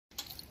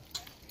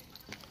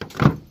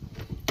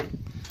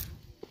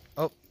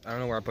I don't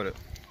know where I put it.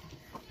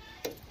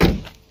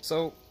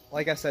 So,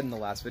 like I said in the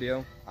last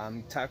video,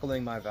 I'm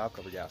tackling my valve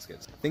cover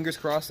gaskets. Fingers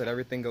crossed that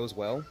everything goes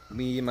well.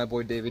 Me and my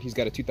boy David, he's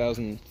got a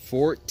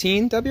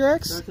 2014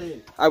 WRX?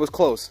 13. I was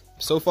close.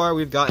 So far,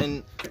 we've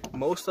gotten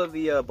most of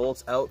the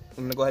bolts out.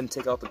 I'm gonna go ahead and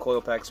take out the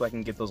coil pack so I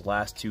can get those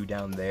last two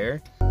down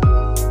there.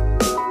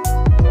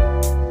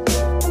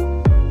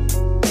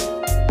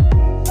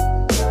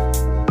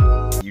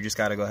 You just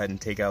gotta go ahead and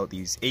take out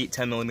these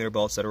 8-10mm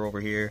bolts that are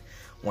over here,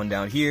 one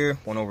down here,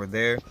 one over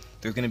there.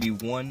 There's gonna be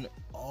one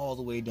all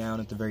the way down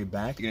at the very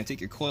back. You're gonna take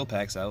your coil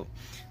packs out,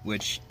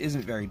 which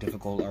isn't very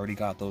difficult. I already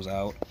got those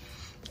out.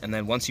 And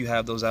then once you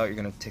have those out, you're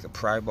gonna take a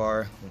pry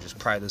bar and just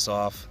pry this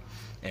off,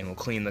 and we'll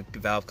clean the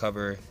valve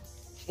cover.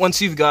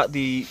 Once you've got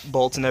the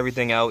bolts and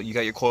everything out, you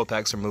got your coil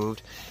packs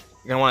removed,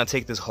 you're gonna wanna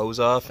take this hose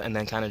off and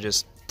then kind of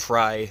just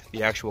pry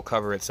the actual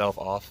cover itself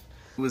off.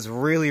 It was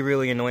really,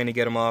 really annoying to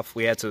get them off.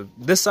 We had to,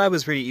 this side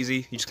was pretty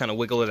easy. You just kind of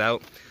wiggle it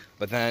out.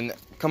 But then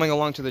coming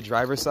along to the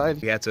driver's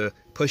side, we had to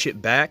push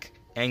it back,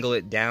 angle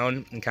it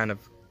down, and kind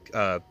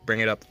of bring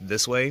it up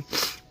this way.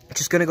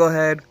 Just gonna go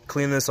ahead,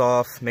 clean this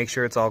off, make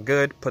sure it's all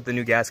good, put the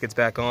new gaskets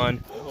back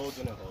on.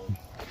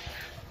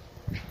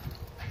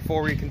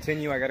 Before we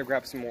continue, I gotta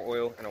grab some more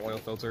oil and an oil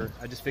filter.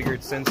 I just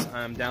figured since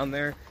I'm down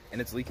there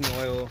and it's leaking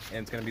oil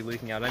and it's gonna be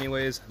leaking out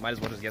anyways, might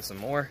as well just get some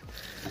more.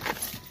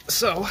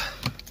 So,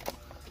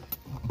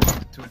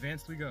 to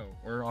advanced we go,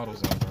 or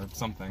AutoZone, or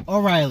something.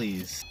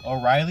 O'Reilly's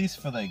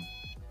for like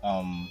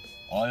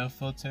oil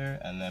filter,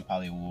 and then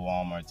probably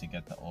Walmart to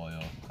get the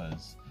oil,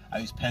 because I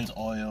use Penn's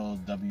oil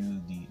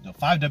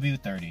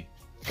 5W30.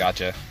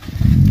 Gotcha.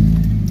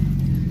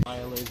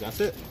 Mileage, that's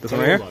it. This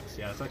one here? $20.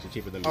 Yeah, it's actually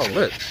cheaper than Oh,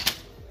 lit.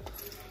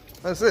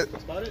 That's it.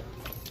 That's about it.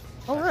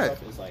 Alright.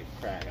 It's like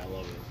crack, I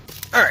love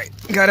it. Alright,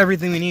 got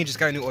everything we need, just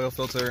got a new oil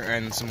filter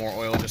and some more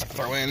oil just to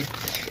throw in.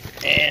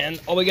 And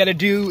all we gotta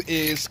do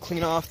is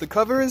clean off the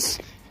covers,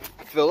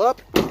 fill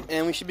up,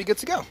 and we should be good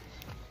to go.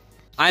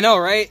 I know,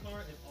 right?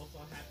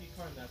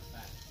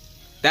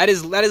 That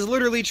is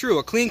literally true.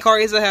 A clean car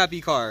is a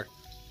happy car.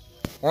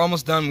 We're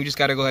almost done. We just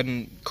gotta go ahead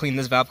and clean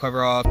this valve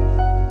cover off.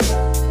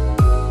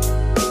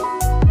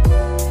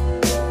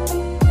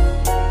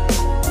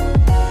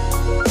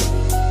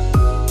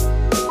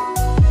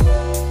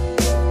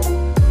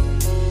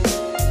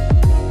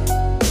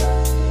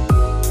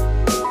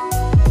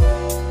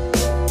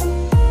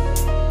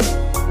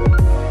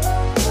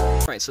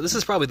 Alright, so this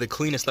is probably the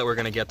cleanest that we're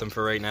gonna get them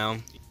for right now.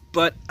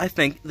 But I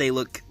think they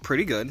look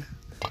pretty good.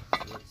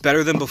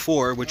 Better than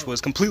before, which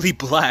was completely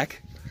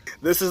black.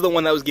 This is the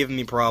one that was giving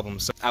me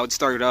problems. So I would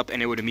start it up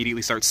and it would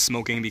immediately start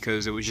smoking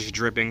because it was just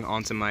dripping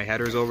onto my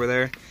headers over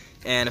there.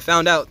 And I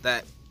found out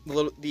that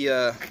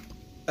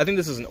I think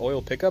this is an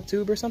oil pickup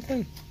tube or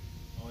something?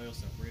 Oil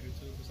separator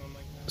tube or something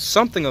like that?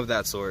 Something of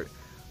that sort.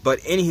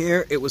 But in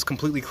here, it was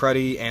completely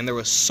cruddy and there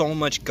was so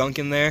much gunk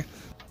in there.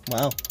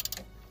 Wow.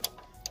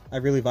 I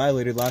really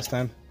violated last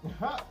time.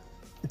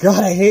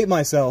 God, I hate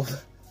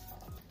myself.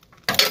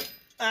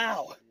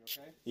 Ow.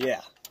 Okay?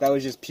 Yeah, that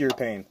was just pure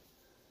pain.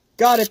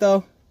 Got it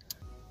though.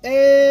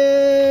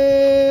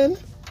 And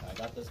I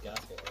got this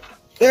gasket.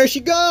 there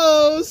she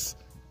goes.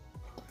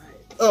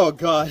 Oh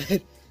God. Is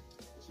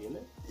she in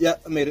there? Yeah,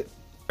 I made it.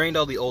 Drained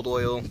all the old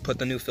oil, put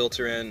the new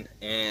filter in,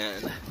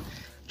 and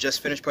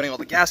just finished putting all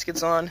the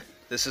gaskets on.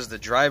 This is the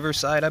driver's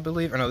side, I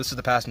believe. Or no, this is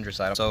the passenger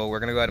side. So we're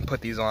gonna go ahead and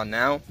put these on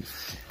now.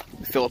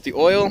 Fill up the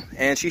oil,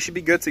 and she should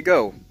be good to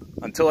go.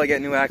 Until I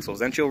get new axles,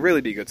 then she'll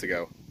really be good to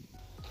go.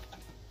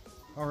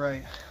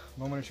 Alright,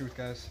 moment of truth,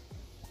 guys.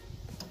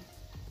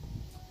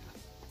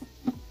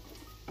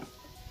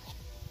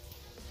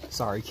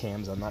 Sorry,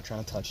 cams, I'm not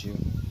trying to touch you.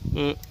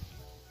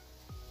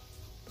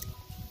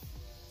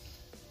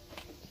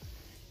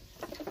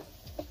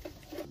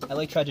 I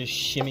like tried to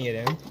shimmy it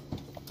in.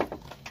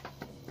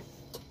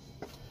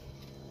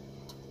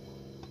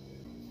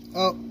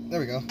 Oh, there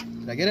we go.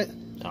 Did I get it?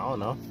 I don't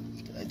know.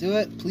 Did I do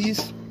it,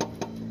 please?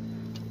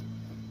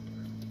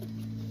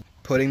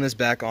 Putting this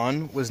back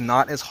on was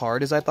not as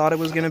hard as I thought it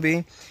was going to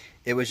be.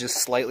 It was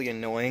just slightly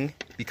annoying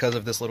because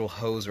of this little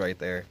hose right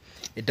there.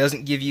 It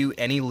doesn't give you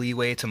any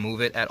leeway to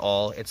move it at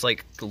all. It's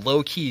like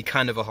low-key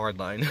kind of a hard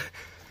line.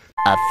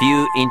 A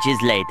few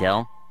inches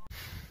later.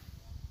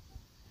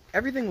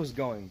 Everything was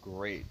going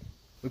great.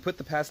 We put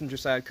the passenger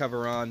side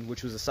cover on,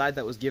 which was the side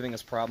that was giving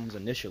us problems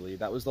initially.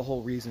 That was the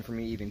whole reason for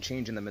me even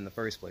changing them in the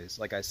first place.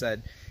 Like I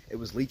said, it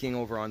was leaking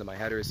over onto my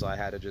header, so I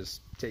had to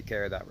just take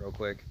care of that real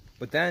quick.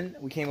 But then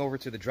we came over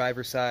to the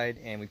driver's side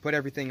and we put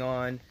everything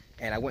on,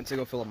 and I went to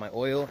go fill up my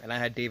oil, and I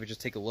had David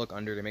just take a look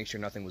under to make sure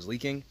nothing was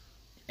leaking,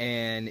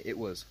 and it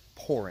was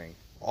pouring.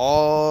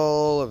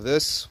 All of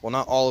this, well,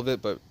 not all of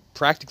it, but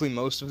practically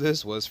most of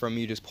this was from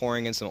me just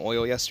pouring in some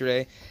oil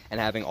yesterday and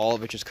having all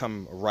of it just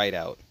come right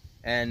out.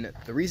 And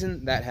the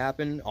reason that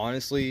happened,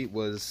 honestly,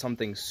 was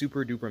something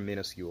super duper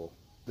minuscule.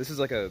 This is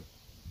like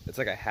it's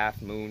like a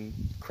half moon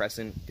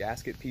crescent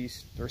gasket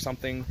piece or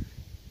something.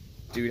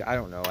 Dude, I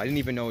don't know. I didn't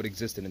even know it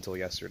existed until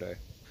yesterday.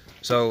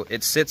 So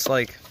it sits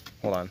like,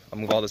 hold on, I'll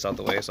move all this out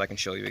the way so I can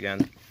show you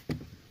again.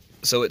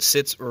 So it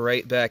sits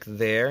right back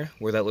there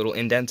where that little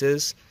indent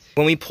is.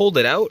 When we pulled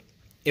it out,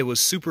 it was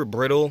super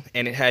brittle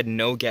and it had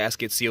no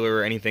gasket sealer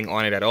or anything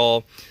on it at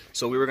all.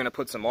 So we were gonna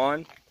put some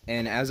on,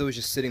 and as it was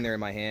just sitting there in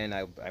my hand,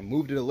 I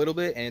moved it a little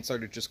bit and it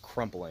started just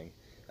crumpling.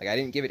 Like, I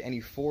didn't give it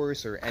any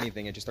force or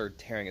anything, it just started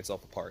tearing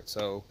itself apart.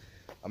 So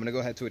I'm gonna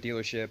go head to a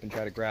dealership and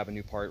try to grab a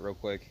new part real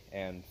quick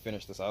and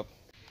finish this up.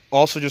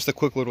 Also, just a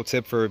quick little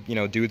tip for, you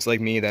know, dudes like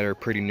me that are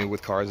pretty new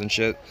with cars and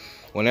shit.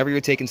 Whenever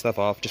you're taking stuff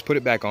off, just put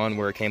it back on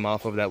where it came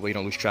off of, that way you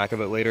don't lose track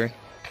of it later.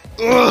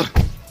 Ugh!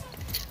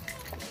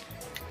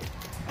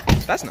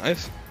 That's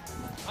nice.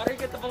 How do you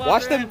get the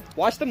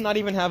Watch them not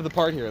even have the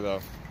part here,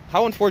 though.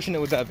 How unfortunate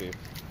would that be?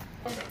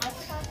 I forgot to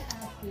ask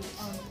you,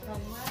 the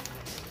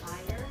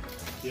left tire.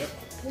 Yep.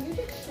 Can you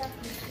just check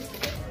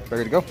this?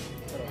 Ready to go?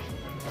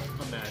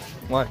 Imagine.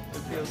 What? It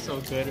feels so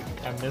good.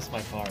 I miss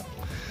my car.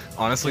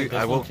 Honestly,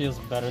 This one feels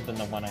better than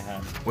the one I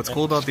had. What's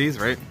cool about these,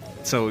 right?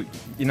 So,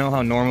 you know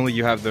how normally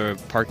you have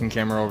the parking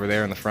camera over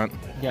there in the front?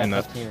 Yeah, and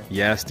up here.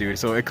 Yes, dude.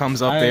 So it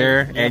comes up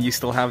there, and you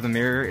still have the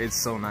mirror. It's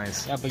so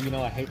nice. Yeah, but you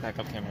know I hate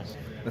backup cameras.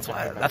 That's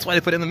why they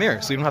put it in the mirror,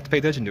 so you don't have to pay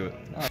attention to it.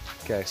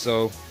 Okay,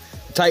 so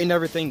tighten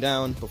everything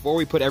down. Before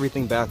we put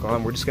everything back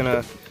on, we're just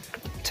gonna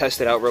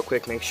test it out real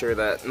quick, make sure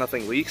that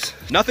nothing leaks.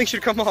 Nothing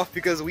should come off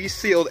because we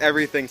sealed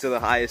everything to the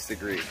highest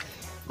degree.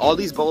 All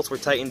these bolts were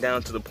tightened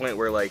down to the point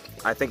where, like,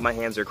 I think my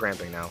hands are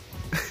cramping now.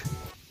 I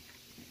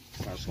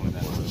just want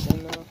that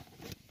in now.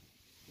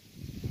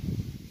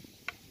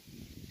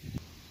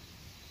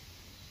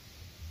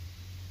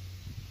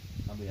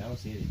 I mean, I don't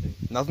see anything.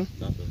 Nothing?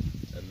 Nothing.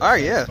 All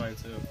right, yeah.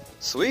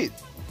 Sweet.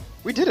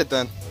 We did it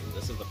then.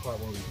 This is the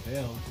part where we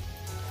failed.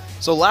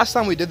 So last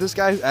time we did this,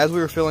 guys, as we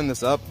were filling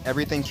this up,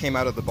 everything came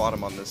out of the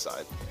bottom on this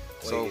side.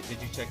 Wait, So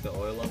did you check the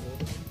oil level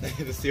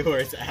to see where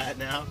it's at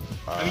now?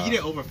 I mean, you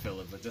didn't overfill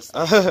it, but just.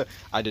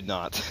 I did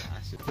not. If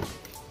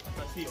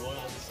I see oil,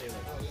 I'll just say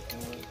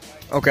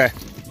like. Okay.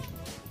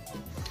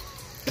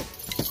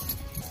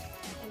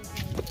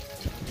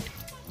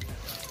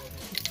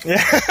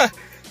 Yeah,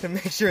 to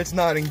make sure it's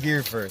not in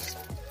gear first.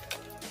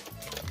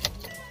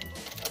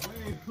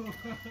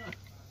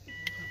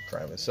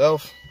 Try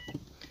myself.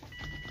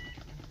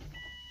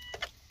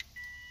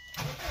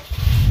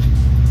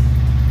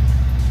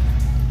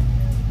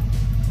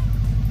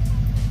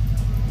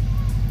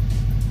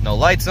 No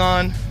lights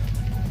on.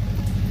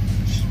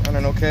 Just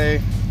running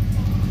okay.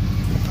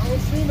 I don't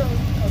see no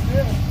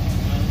there.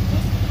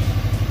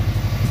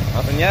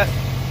 Nothing yet?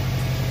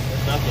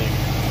 There's nothing.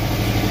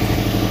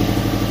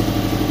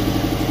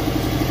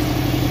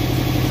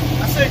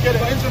 I say get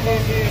an engine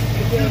motor.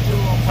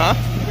 Huh?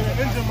 Get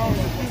an engine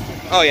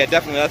motor. Oh yeah,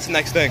 definitely. That's the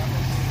next thing.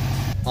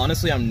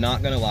 Honestly, I'm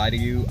not gonna lie to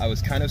you. I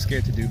was kind of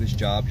scared to do this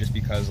job just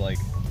because, like,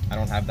 I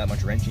don't have that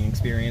much wrenching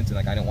experience and,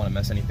 like, I didn't want to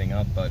mess anything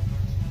up, but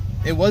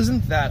it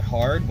wasn't that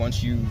hard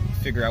once you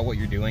figure out what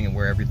you're doing and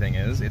where everything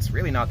is. It's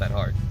really not that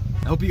hard.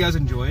 I hope you guys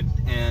enjoyed,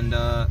 and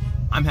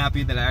I'm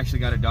happy that I actually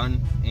got it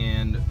done,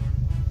 and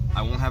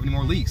I won't have any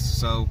more leaks.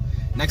 So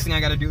next thing I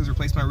gotta do is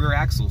replace my rear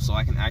axle so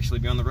I can actually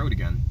be on the road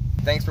again.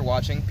 Thanks for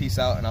watching, peace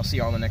out, and I'll see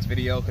you all in the next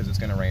video because it's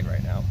gonna rain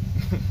right now.